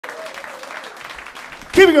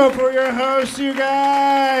Keep it going for your hosts, you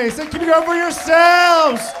guys. And keep it going for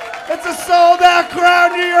yourselves. It's a sold-out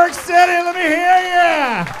crowd, New York City. Let me hear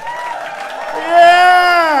ya.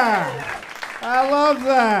 Yeah. I love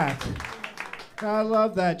that. I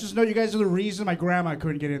love that. Just know you guys are the reason my grandma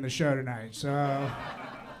couldn't get in the show tonight. So,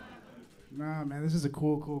 no, man, this is a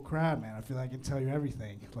cool crowd, man. I feel like I can tell you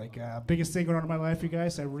everything. Like, biggest thing going on in my life, you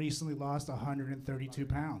guys, I recently lost 132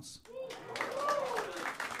 pounds.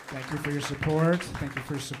 Thank you for your support. Thank you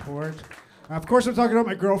for your support. Of course, I'm talking about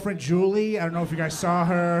my girlfriend, Julie. I don't know if you guys saw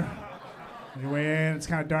her. On your way in, it's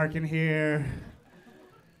kind of dark in here.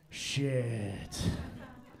 Shit.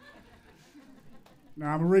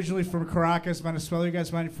 Now, I'm originally from Caracas, Venezuela. You guys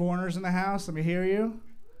have any foreigners in the house? Let me hear you.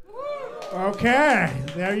 Okay,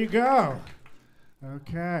 there you go.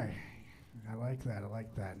 Okay. I like that. I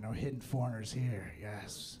like that. No hidden foreigners here.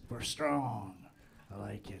 Yes, we're strong. I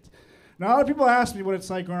like it. Now, a lot of people ask me what it's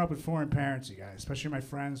like growing up with foreign parents, you guys, especially my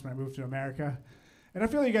friends when I moved to America. And I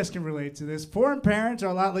feel you guys can relate to this. Foreign parents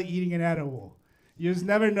are a lot like eating an edible. You just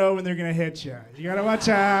never know when they're going to hit you. You got to watch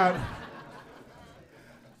out.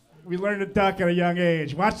 We learn to duck at a young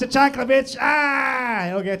age. Watch the chancla, bitch. Ah,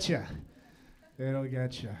 it'll get you. It'll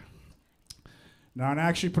get you. Now, I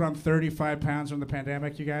actually put on 35 pounds from the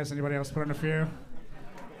pandemic, you guys. Anybody else put on a few?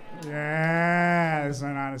 Yeah, this is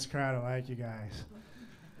an honest crowd. I like you guys.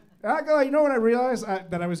 You know when I realized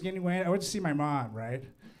that I was gaining weight? I went to see my mom, right?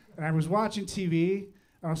 And I was watching TV, and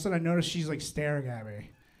all of a sudden I noticed she's like staring at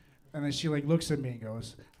me. And then she like looks at me and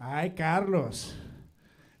goes, "Hi, Carlos.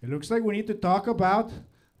 It looks like we need to talk about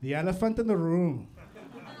the elephant in the room."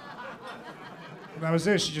 And that was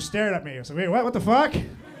it. She just stared at me. I was like, "Wait, what? What the fuck?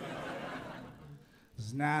 This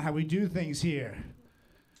is not how we do things here.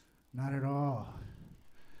 Not at all."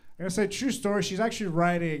 I'm going to say, true story, she's actually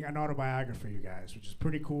writing an autobiography, you guys, which is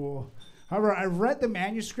pretty cool. However, I read the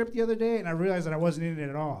manuscript the other day, and I realized that I wasn't in it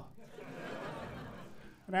at all.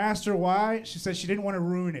 And I asked her why. She said she didn't want to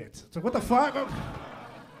ruin it. So what the fuck?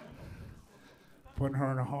 Putting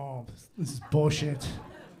her in a home. This is bullshit.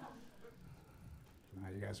 Nah,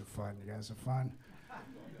 you guys are fun. You guys are fun.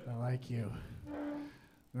 I like you.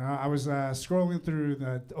 I was scrolling through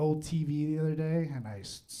the old TV the other day, and I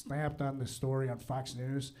snapped on the story on Fox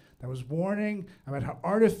News that was warning about how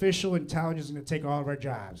artificial intelligence is going to take all of our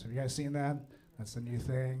jobs. Have you guys seen that? That's the new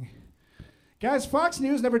thing. Guys, Fox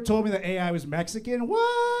News never told me that AI was Mexican. What?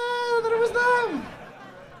 I thought it was them.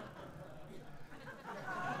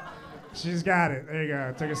 She's got it. There you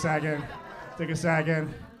go. Took a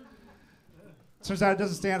second. Turns out it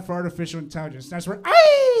doesn't stand for artificial intelligence. It stands for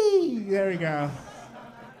AI. There we go.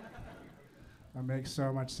 That makes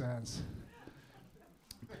so much sense.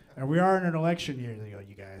 And we are in an election year,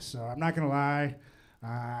 you guys, so I'm not going to lie.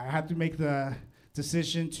 I had to make the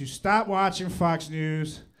decision to stop watching Fox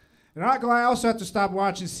News. And I'm not going to lie, I also have to stop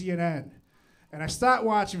watching CNN. And I stopped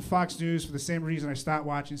watching Fox News for the same reason I stopped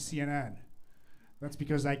watching CNN. That's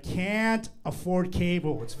because I can't afford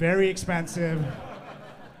cable. It's very expensive.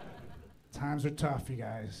 Times are tough, you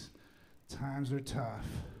guys. Times are tough.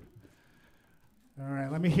 All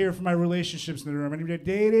right, let me hear from my relationships in the room. Anybody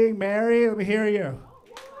dating, married? Let me hear you.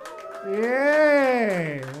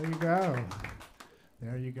 Yay! There you go.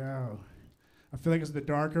 There you go. I feel like as the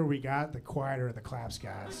darker we got, the quieter the claps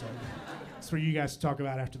got. So that's for you guys to talk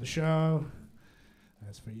about after the show.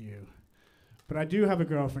 That's for you. But I do have a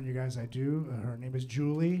girlfriend, you guys. I do. Her name is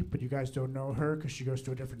Julie, but you guys don't know her because she goes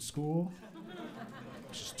to a different school.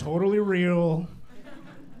 She's totally real.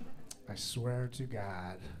 I swear to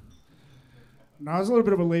God. No, I was a little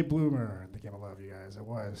bit of a late bloomer in the game of love, you guys. I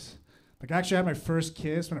was. Like, I actually had my first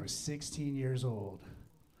kiss when I was 16 years old.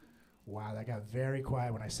 Wow, that got very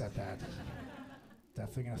quiet when I said that.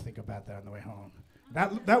 Definitely going to think about that on the way home.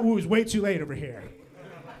 That woo is way too late over here.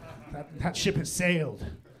 That ship has sailed.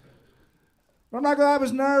 But I'm not going to lie, I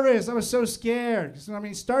was nervous. I was so scared. So, I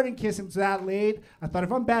mean, starting kissing that late, I thought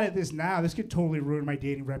if I'm bad at this now, this could totally ruin my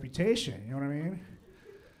dating reputation. You know what I mean?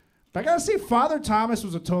 But I gotta say, Father Thomas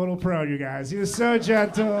was a total pro, you guys. He was so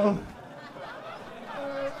gentle.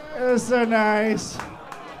 It was so nice.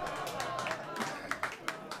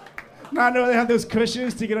 Not knowing they have those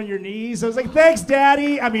cushions to get on your knees. I was like, thanks,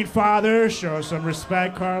 Daddy. I mean, Father. Show some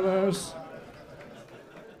respect, Carlos.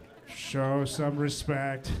 Show some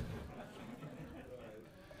respect.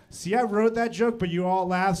 See, I wrote that joke, but you all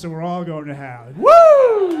laughed, so we're all going to hell.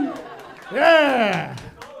 Woo! Yeah!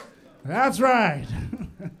 That's right.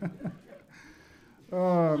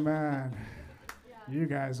 Oh, man. You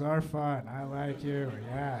guys are fun. I like you.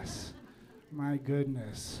 Yes. My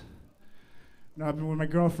goodness. No, I've been with my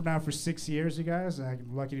girlfriend now for 6 years, you guys. I'm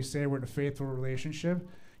lucky to say we're in a faithful relationship.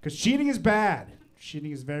 Because cheating is bad.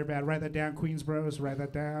 Cheating is very bad. Write that down, Queensbros. Write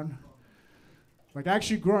that down. Like,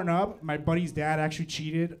 actually, growing up, my buddy's dad actually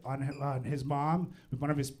cheated on his mom with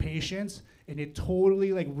one of his patients, and it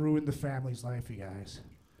totally, like, ruined the family's life, you guys.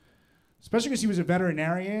 Especially because he was a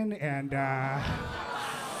veterinarian, and, ugh.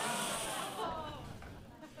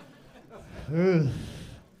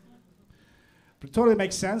 But it totally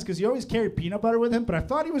makes sense, because he always carried peanut butter with him, but I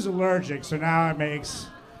thought he was allergic, so now it makes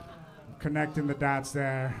connecting the dots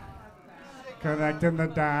there. Connecting the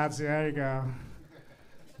dots, there you go.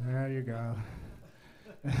 There you go.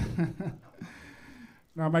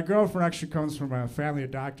 No, my girlfriend actually comes from a family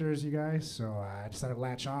of doctors, you guys, so I decided to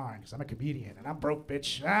latch on, because I'm a comedian, and I'm broke,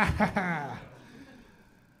 bitch. I'm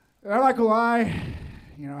not gonna lie,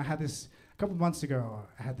 you know, I had this, a couple months ago,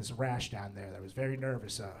 I had this rash down there that I was very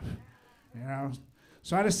nervous of, you know?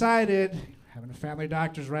 So I decided, having a family of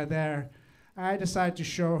doctors right there, I decided to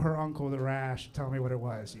show her uncle the rash, tell me what it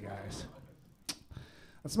was, you guys.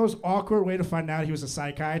 That's the most awkward way to find out he was a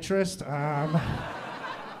psychiatrist.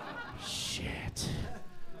 Shit.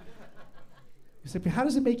 He said, how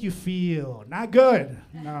does it make you feel? Not good.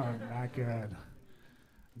 No, not good.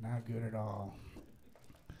 Not good at all.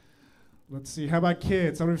 Let's see, how about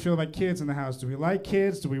kids? How do we feel about kids in the house? Do we like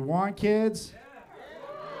kids? Do we want kids?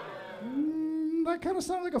 That kind of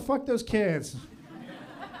sounded like a fuck those kids.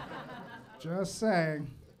 Just saying.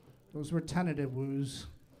 Those were tentative woos.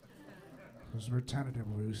 Those were tentative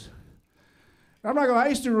woos. I'm not gonna lie, I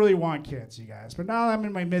used to really want kids, you guys. But now I'm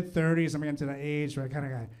in my mid-30s, I'm getting to the age where I kind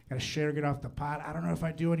of got to share, get off the pot. I don't know if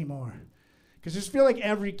I do anymore. Because I just feel like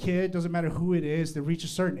every kid, doesn't matter who it is, they reach a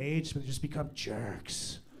certain age, but they just become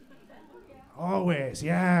jerks. Always,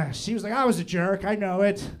 yeah. She was like, I was a jerk, I know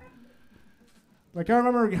it. Like, I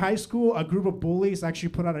remember in high school, a group of bullies actually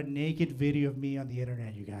put out a naked video of me on the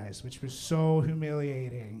internet, you guys, which was so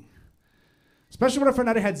humiliating. Especially when I found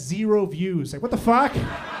out it had 0 views. Like, what the fuck?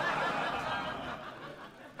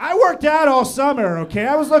 I worked out all summer, okay?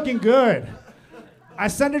 I was looking good. I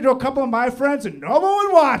sent it to a couple of my friends and no one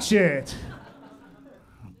would watch it.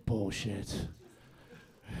 Bullshit.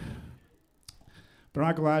 But I'm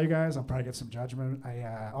not gonna lie, you guys, I'll probably get some judgment.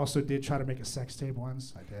 I also did try to make a sex tape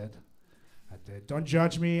once. I did. Don't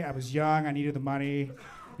judge me. I was young. I needed the money.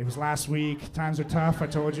 It was last week. Times are tough, I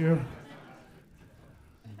told you.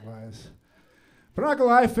 It was. But I'm not gonna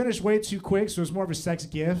lie, I finished way too quick, so it was more of a sex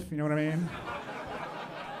gif, you know what I mean?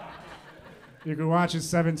 You can watch it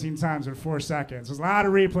 17 times in 4 seconds. There's a lot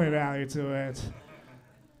of replay value to it.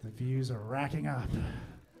 The views are racking up.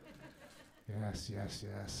 Yes, yes,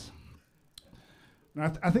 yes.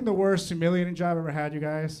 Now, I think the worst humiliating job I ever had, you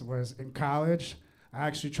guys, was in college. I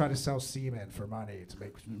actually tried to sell semen for money to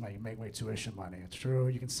make my tuition money. It's true.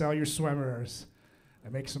 You can sell your swimmers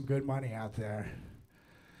and make some good money out there.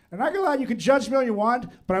 And not gonna lie, you can judge me all you want,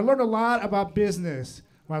 but I learned a lot about business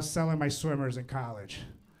while selling my swimmers in college.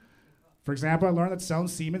 For example, I learned that selling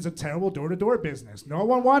semen's a terrible door-to-door business. No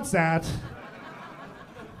one wants that.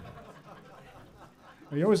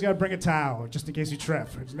 You always gotta bring a towel, just in case you trip.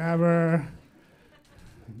 It's never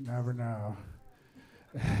know.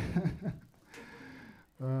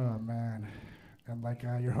 Oh, man. And like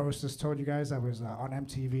your hostess told you guys, I was on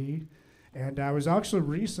MTV. And I was actually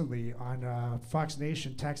recently on Fox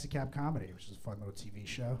Nation Taxi Cab Comedy, which is a fun little TV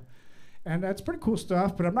show. And it's pretty cool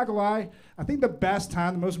stuff, but I'm not gonna lie, I think the best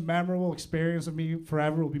time, the most memorable experience of me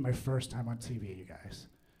forever will be my first time on TV, you guys.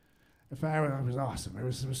 In fact, it was awesome. It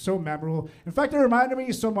was so memorable. In fact, it reminded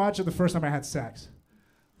me so much of the first time I had sex.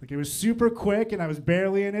 Like, it was super quick and I was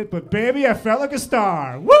barely in it, but baby, I felt like a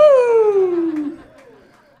star. Woo!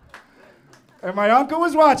 And my uncle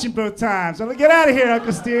was watching both times. I'm like, get out of here,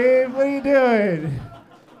 Uncle Steve. What are you doing?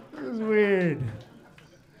 This is weird.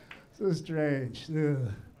 So strange.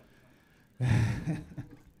 Ugh.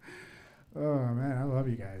 Oh, man, I love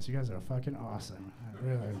you guys. You guys are fucking awesome.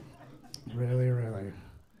 Really.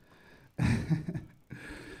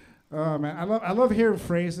 Oh, man, I love hearing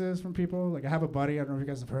phrases from people. Like, I have a buddy, I don't know if you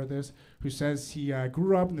guys have heard this, who says he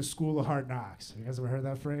grew up in the school of hard knocks. Have you guys ever heard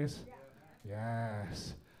that phrase? Yeah.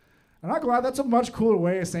 Yes. I'm not gonna lie, that's a much cooler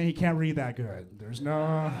way of saying he can't read that good. There's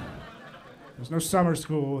no summer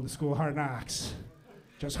school in the school of hard knocks.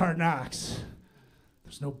 Just hard knocks.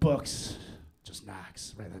 There's no books, just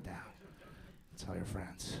knocks. Write that down. Tell your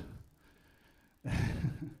friends.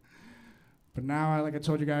 But now, like I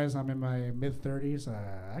told you guys, I'm in my mid-30s.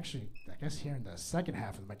 Actually, I guess here in the second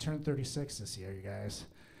half of them. I turned 36 this year, you guys.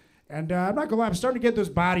 And I'm not gonna lie, I'm starting to get those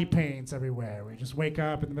body pains everywhere. Where you just wake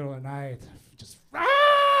up in the middle of the night, just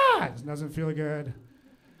it doesn't feel good.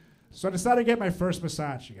 So I decided to get my first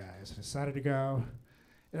massage, you guys. I decided to go.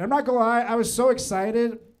 And I'm not gonna lie, I was so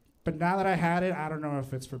excited, but now that I had it, I don't know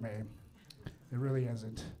if it's for me. It really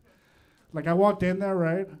isn't. Like, I walked in there,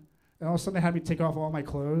 right? And all of a sudden they had me take off all my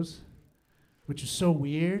clothes, which is so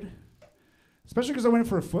weird. Especially because I went in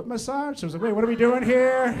for a foot massage. So I was like, wait, what are we doing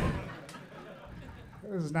here?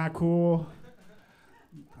 This is not cool.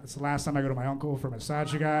 That's the last time I go to my uncle for a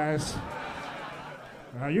massage, you guys.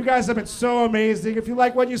 You guys have been so amazing. If you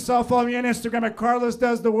like what you saw, follow me on Instagram at Carlos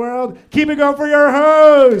Does the World. Keep it going for your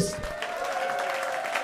host.